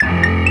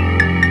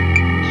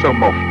some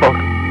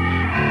motherfucker.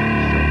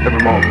 Every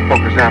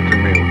motherfucker's after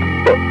me, what the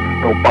fuck?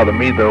 Don't bother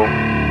me though.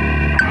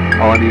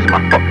 All I need is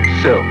my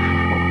fucking self,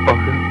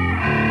 motherfucker.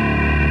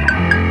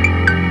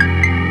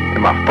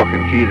 And my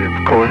fucking heater,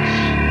 of course.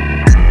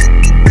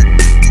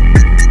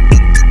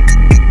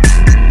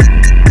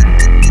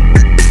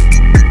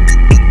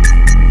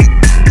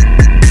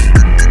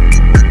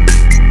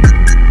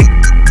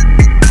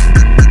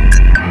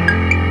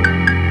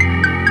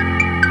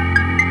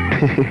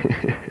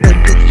 It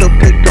goes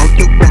okay, all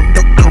you want,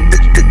 I'm coming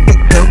straight from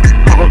hell.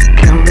 Hard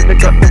killing, I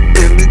got no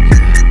feelings.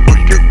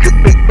 Moisture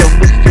dripping from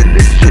the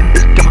ceiling. Shit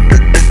is dark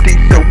and empty,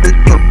 so it's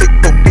perfect.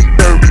 Focus,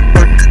 very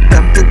burnt.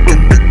 Stab you in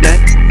the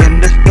neck, in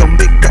the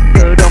stomach. Got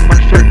blood on my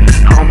shirt.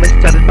 Almost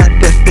satisfied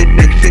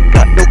destination.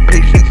 Got no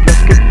patience,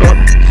 let's get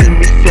fucked. See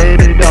me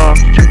set it off.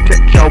 Shoot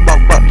at y'all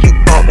while watching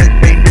fall. And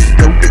ain't no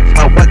joke, it's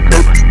how I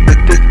cope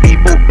with this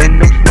evil and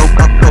no smoke.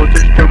 I'll cause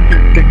a stroke, you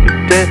think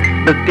you're dead.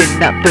 Looking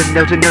at the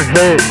nails in your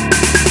head.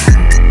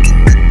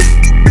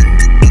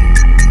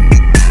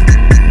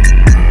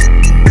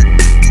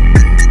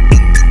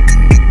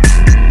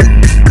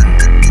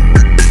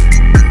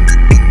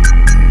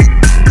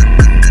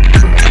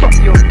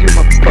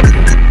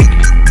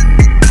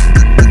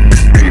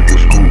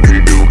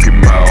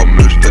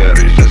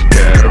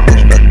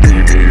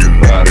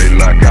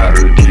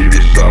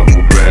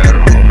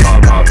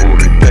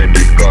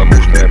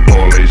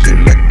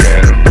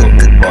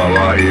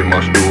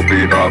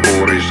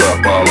 Naapurissa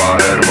palaa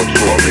hermot,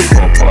 Suomi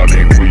koppa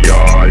niinku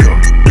Jaajo.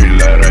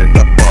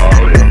 Pillereitä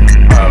paljon,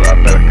 älä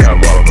pelkää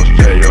valkos,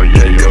 se ei oo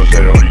Jeijo,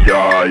 se on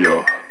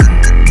Jaajo.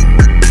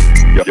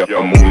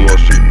 Ja mulla on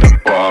sitten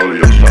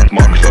paljon, saat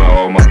maksaa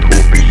omat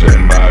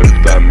hupisen, mä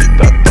yhtään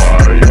mitä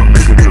tarjo.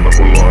 Kylmä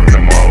kun Lorne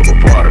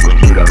Malvo Farkos,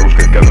 pyydän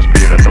ruskeet keltas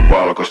piirrettä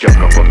valkos.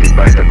 Jatka potkin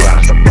päitä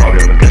vähästä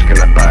paljon,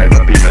 keskellä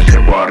päivä pimes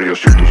ja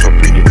varjos. Jutus on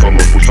finit, on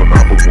lopussa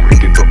kaput, mun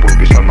hitit on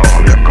purkissa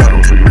naali ja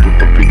karu. Sun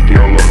jutut on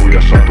fiktio, loru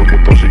ja satu,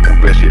 mut tosi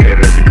kun vesi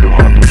erevitty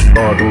hatus.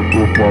 Kaadun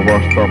tuhma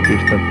vastaan,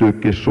 pistän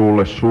tykki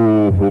sulle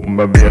suuhun.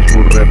 Mä vien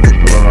sun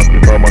repusta rahat ja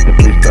kamat ja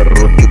pistän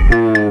rotti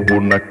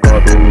puuhun. Näin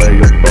kadulle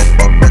ei oo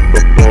tapaan,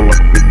 katso tolla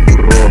vittu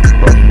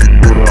rohtaa. Sun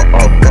turha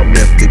alkaa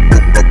miettii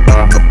kukka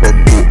päähän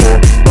potku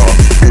ottaa.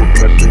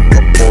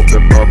 Puutresinkaan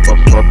poltetaan taas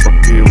 100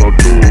 kilo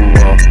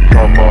dullaa.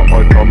 Samaan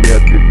aikaan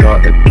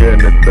mietitään et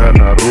kenet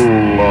tänään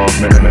rullaa.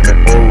 Me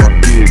ollaan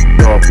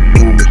kiittää,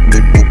 juumis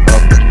niinku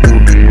FX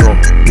Studio.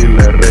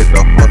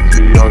 Pillereitä,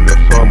 hatsia ja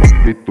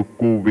samat vittu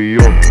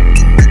kuviot.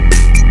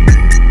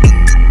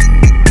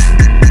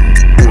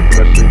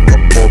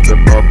 Puutresinkaan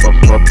poltetaan taas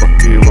 100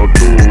 kilo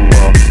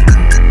dullaa.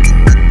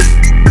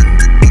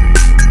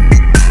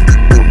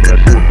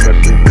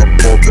 Puutresinkaan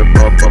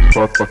poltetaan taas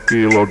 100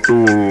 kilo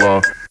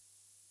dullaa.